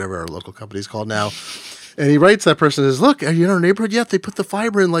 whatever our local company's called now. And he writes that person says, look, are you in our neighborhood yet? They put the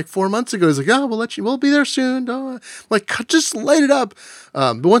fiber in like 4 months ago. He's like, oh, we'll be there soon. Just light it up.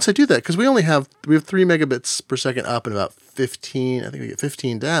 But once I do that, because we have 3 megabits per second up and about 15, I think we get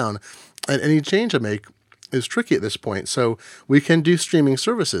 15 down. And any change I make is tricky at this point. So we can do streaming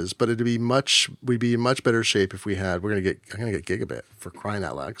services, but we'd be in much better shape if I'm going to get gigabit for crying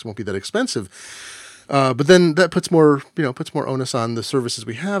out loud because it won't be that expensive. But then that puts more onus on the services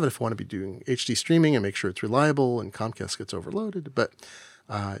we have. And if I want to be doing HD streaming and make sure it's reliable and Comcast gets overloaded. But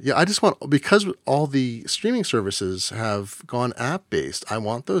I just want, because all the streaming services have gone app-based, I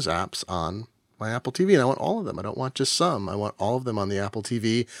want those apps on my Apple TV, and I want all of them. I don't want just some. I want all of them on the Apple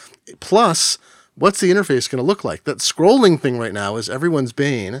TV. Plus, what's the interface going to look like? That scrolling thing right now is everyone's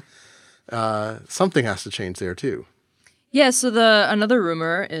bane. Something has to change there, too. Yeah, so another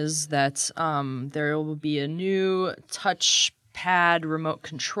rumor is that there will be a new touchpad remote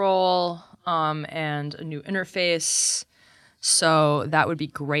control and a new interface. So that would be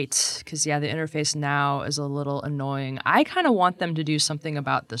great because, the interface now is a little annoying. I kind of want them to do something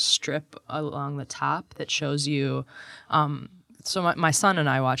about the strip along the top that shows you. So my son and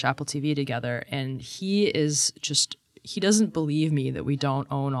I watch Apple TV together, and he doesn't believe me that we don't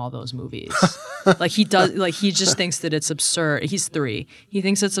own all those movies. He just thinks that it's absurd. He's 3. He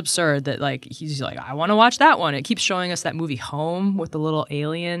thinks it's absurd that he's like, I want to watch that one. It keeps showing us that movie Home with the little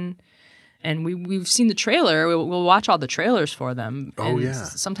alien. And we've seen the trailer. We'll watch all the trailers for them. Oh, and yeah.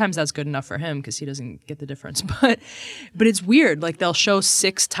 Sometimes that's good enough for him because he doesn't get the difference. But it's weird. They'll show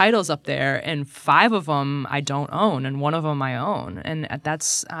 6 titles up there, and 5 of them I don't own, and 1 of them I own. And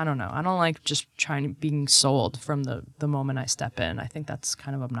that's, I don't know. I don't like just being sold from the moment I step in. I think that's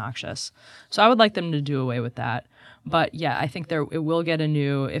kind of obnoxious. So I would like them to do away with that. But yeah, I think it will get a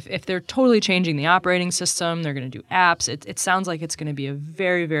new, if they're totally changing the operating system, they're going to do apps. It sounds like it's going to be a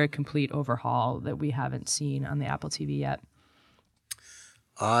very, very complete overhaul that we haven't seen on the Apple TV yet.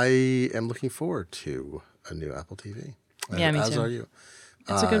 I am looking forward to a new Apple TV. Yeah, me too. As are you.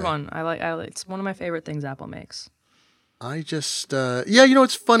 It's a good one. I like. It's one of my favorite things Apple makes. I just,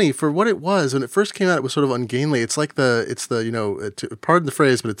 it's funny for what it was when it first came out. It was sort of ungainly. It's like pardon the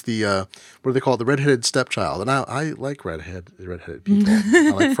phrase, but it's the what do they call it? The redheaded stepchild. And I like redheaded people.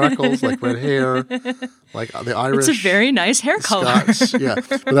 I like freckles, like red hair, like the Irish. It's a very nice hair color. Scots, yeah,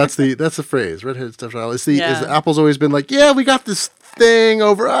 but that's the phrase. Redheaded stepchild. Is Apple's always been like, yeah, we got this thing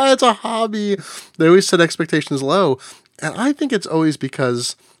over. It's a hobby. They always set expectations low, and I think it's always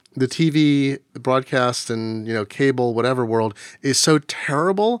because the TV, the broadcast, and cable, whatever world is so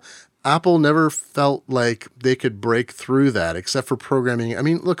terrible. Apple never felt like they could break through that, except for programming. I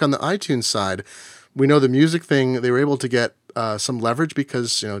mean, look, on the iTunes side, we know the music thing, they were able to get some leverage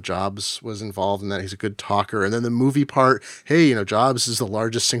because, Jobs was involved in that. He's a good talker. And then the movie part, hey, Jobs is the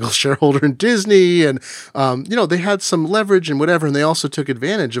largest single shareholder in Disney. And, they had some leverage and whatever. And they also took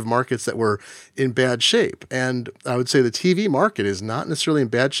advantage of markets that were in bad shape. And I would say the TV market is not necessarily in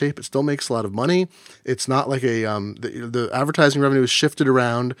bad shape. It still makes a lot of money. It's not like the advertising revenue is shifted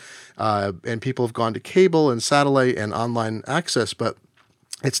around and people have gone to cable and satellite and online access. But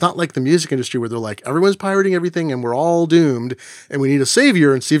It's not like the music industry where they're like, everyone's pirating everything and we're all doomed and we need a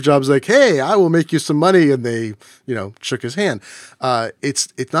savior. And Steve Jobs is like, hey, I will make you some money. And they, shook his hand.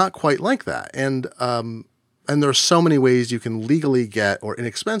 It's not quite like that. And there are so many ways you can legally get or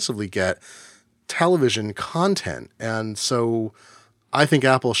inexpensively get television content. And so I think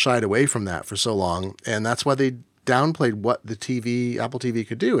Apple shied away from that for so long. And that's why they downplayed what the Apple TV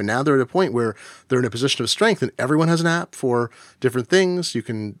could do. And now they're at a point where they're in a position of strength and everyone has an app for different things. You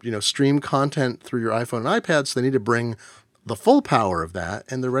can, stream content through your iPhone and iPad. So they need to bring the full power of that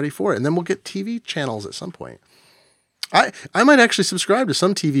and they're ready for it. And then we'll get TV channels at some point. I might actually subscribe to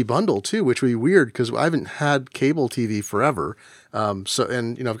some TV bundle too, which would be weird because I haven't had cable TV forever. I've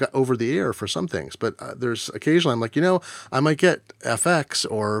got over the air for some things, but there's occasionally I'm like, I might get FX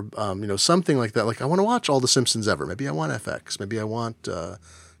or, something like that. Like I want to watch all the Simpsons ever. Maybe I want FX. Maybe I want,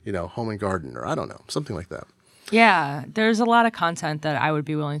 Home and Garden or I don't know, something like that. Yeah, there's a lot of content that I would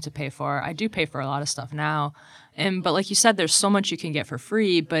be willing to pay for. I do pay for a lot of stuff now. But like you said, there's so much you can get for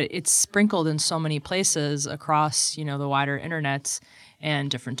free, but it's sprinkled in so many places across, the wider internet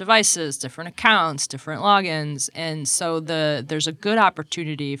and different devices, different accounts, different logins. And so there's a good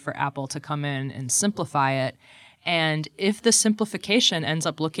opportunity for Apple to come in and simplify it. And if the simplification ends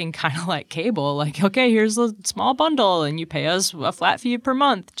up looking kind of like cable, like, okay, here's a small bundle and you pay us a flat fee per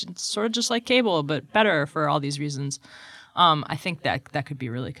month, sort of just like cable, but better for all these reasons. I think that could be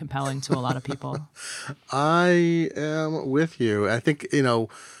really compelling to a lot of people. I am with you. I think,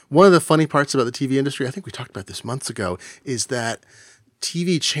 one of the funny parts about the TV industry, I think we talked about this months ago, is that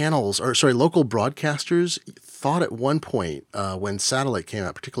local broadcasters thought at one point when satellite came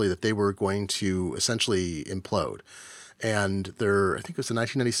out, particularly, that they were going to essentially implode. And I think it was the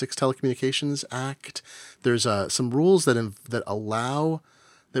 1996 Telecommunications Act. There's some rules that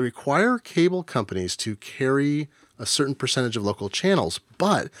require cable companies to carry a certain percentage of local channels,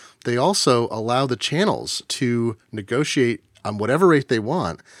 but they also allow the channels to negotiate on whatever rate they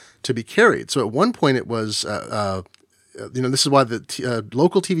want to be carried. So at one point it was, this is why the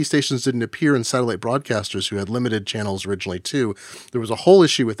local TV stations didn't appear in satellite broadcasters who had limited channels originally too. There was a whole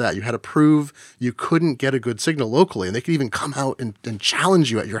issue with that. You had to prove you couldn't get a good signal locally, and they could even come out and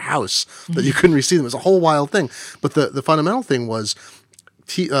challenge you at your house that you couldn't receive them. It was a whole wild thing. But the fundamental thing was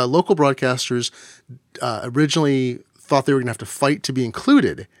local broadcasters originally thought they were going to have to fight to be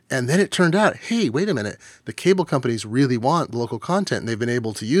included. And then it turned out, hey, wait a minute, the cable companies really want the local content, and they've been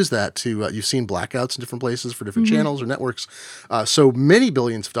able to use that to, you've seen blackouts in different places for different channels or networks. So many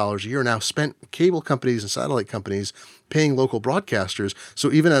billions of dollars a year now spent cable companies and satellite companies paying local broadcasters.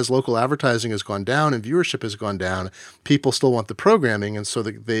 So even as local advertising has gone down and viewership has gone down, people still want the programming. And so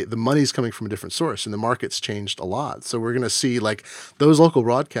the money's coming from a different source, and the market's changed a lot. So we're going to see like those local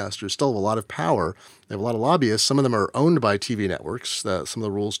broadcasters still have a lot of power. They have a lot of lobbyists. Some of them are owned by TV networks. Some of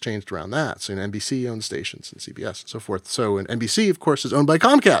the rules changed around that. So NBC owns stations and CBS and so forth. So NBC, of course, is owned by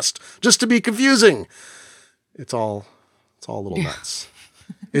Comcast, just to be confusing. It's all a little nuts.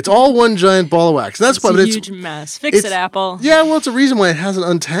 It's all one giant ball of wax. That's a huge mess. Fix it, Apple. Yeah, well, it's a reason why it hasn't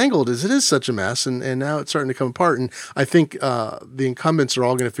untangled, is it is such a mess, and now it's starting to come apart. And I think the incumbents are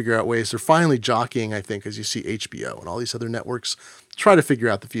all going to figure out ways. They're finally jockeying, I think, as you see HBO and all these other networks try to figure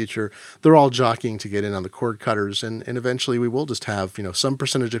out the future. They're all jockeying to get in on the cord cutters, and eventually we will just have, some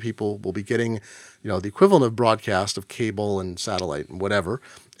percentage of people will be getting, the equivalent of broadcast of cable and satellite and whatever.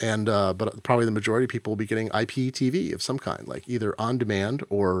 And but probably the majority of people will be getting IPTV of some kind, like either on demand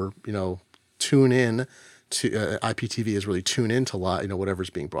or tune in to IPTV is really tune in to whatever's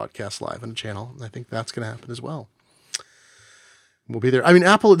being broadcast live on a channel. And I think that's going to happen as well. We'll be there. I mean,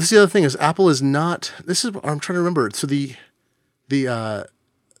 Apple. This is the other thing is Apple is not. This is I'm trying to remember. So the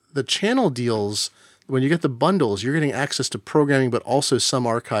channel deals. When you get the bundles, you're getting access to programming, but also some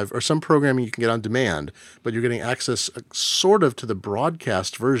archive or some programming you can get on demand, but you're getting access sort of to the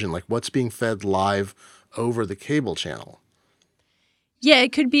broadcast version, like what's being fed live over the cable channel. Yeah,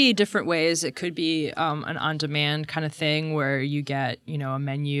 it could be different ways. It could be an on-demand kind of thing where you get, a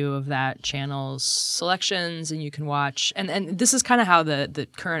menu of that channel's selections and you can watch. And this is kind of how the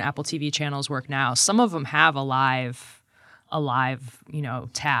current Apple TV channels work now. Some of them have a live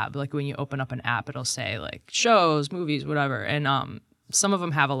tab. Like when you open up an app, it'll say like shows, movies, whatever. And some of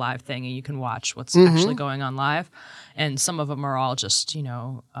them have a live thing and you can watch what's actually going on live. And some of them are all just,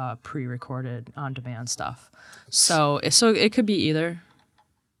 pre-recorded on-demand stuff. So it could be either.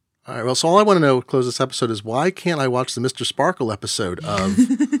 All right. Well, so all I want to know to close this episode is why can't I watch the Mr. Sparkle episode of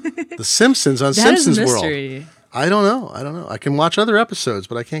The Simpsons on Simpsons World? I don't know. I can watch other episodes,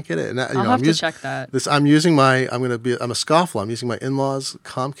 but I can't get it. And I'll have to check that. I'm a scofflaw. I'm using my in-laws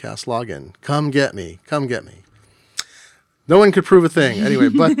Comcast login. Come get me. No one could prove a thing. Anyway,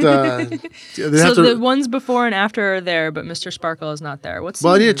 but So the ones before and after are there, but Mr. Sparkle is not there. Well,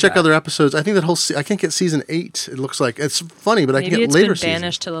 I need to check other episodes. I think that whole I can't get season 8. It looks like it's funny, but maybe I can get it's later been seasons.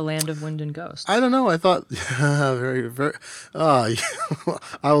 banished to the land of wind and ghosts. I don't know. I thought very, very. I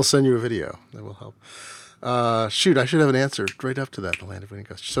will send you a video. That will help. Shoot, I should have an answer right up to that. The land of wind and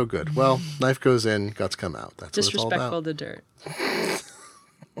ghosts. So good. Well, knife goes in, guts come out. That's disrespectful what it's all to dirt.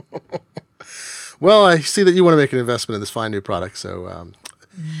 Well, I see that you want to make an investment in this fine new product, so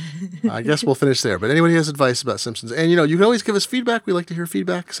I guess we'll finish there. But anybody has advice about Simpsons, and you can always give us feedback. We like to hear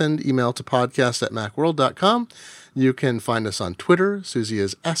feedback. Send email to podcast@macworld.com. You can find us on Twitter. Susie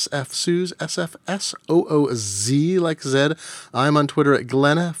is SFSooz, SFSOOZ like Z. I'm on Twitter at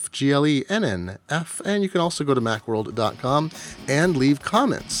GlennF, GLENNF. And you can also go to macworld.com and leave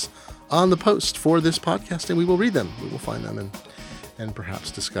comments on the post for this podcast, and we will read them. We will find them and perhaps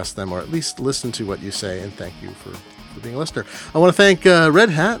discuss them, or at least listen to what you say, and thank you for being a listener. I want to thank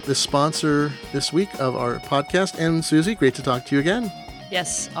Red Hat, the sponsor this week of our podcast, and Susie, great to talk to you again.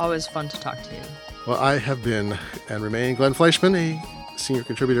 Yes, always fun to talk to you. Well, I have been and remain Glenn Fleischman, a senior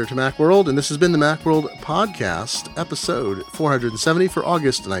contributor to Macworld, and this has been the Macworld Podcast, episode 470 for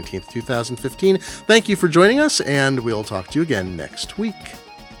August 19th, 2015. Thank you for joining us, and we'll talk to you again next week.